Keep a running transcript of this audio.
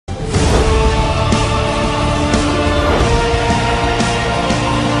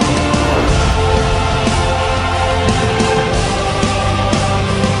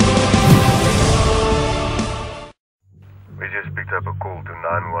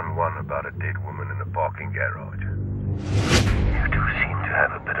911 about a dead woman in a parking garage. You two seem to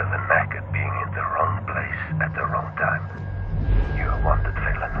have a bit of a knack at being in the wrong place at the wrong time. You're a wanted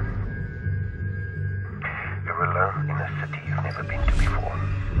felon. You're alone in a city you've never been to before.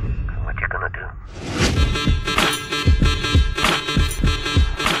 What you gonna do?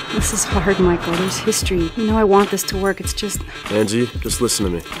 This is hard, Michael. There's history. You know I want this to work. It's just... Angie, just listen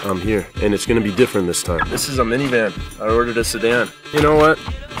to me. I'm here, and it's gonna be different this time. This is a minivan. I ordered a sedan. You know what?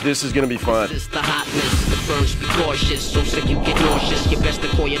 This is gonna be fun. This is the hotness. The burns be cautious. So sick you get nauseous. You best to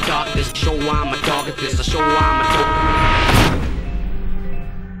call your doctors. Show why I'm a dog at this. I show why I'm a dog.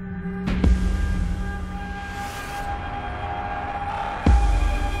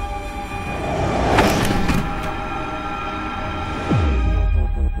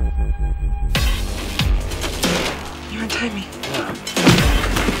 Me.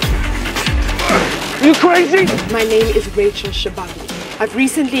 Are you crazy? My name is Rachel Shabani. I've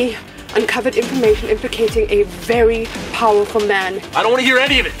recently uncovered information implicating a very powerful man. I don't want to hear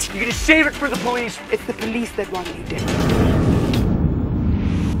any of it. You're gonna save it for the police. It's the police that want me dead.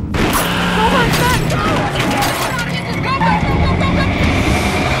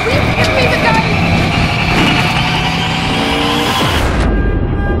 Please give me the gun!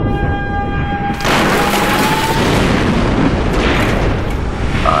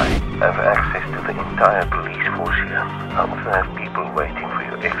 I have access to the entire police force here. I also have people waiting for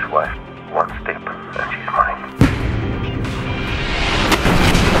your ex-wife. One step, and she's mine.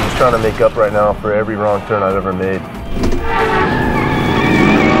 I'm just trying to make up right now for every wrong turn I've ever made.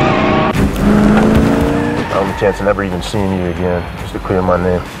 I have a chance of never even seeing you again, just to clear my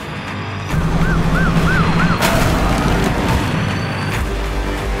name.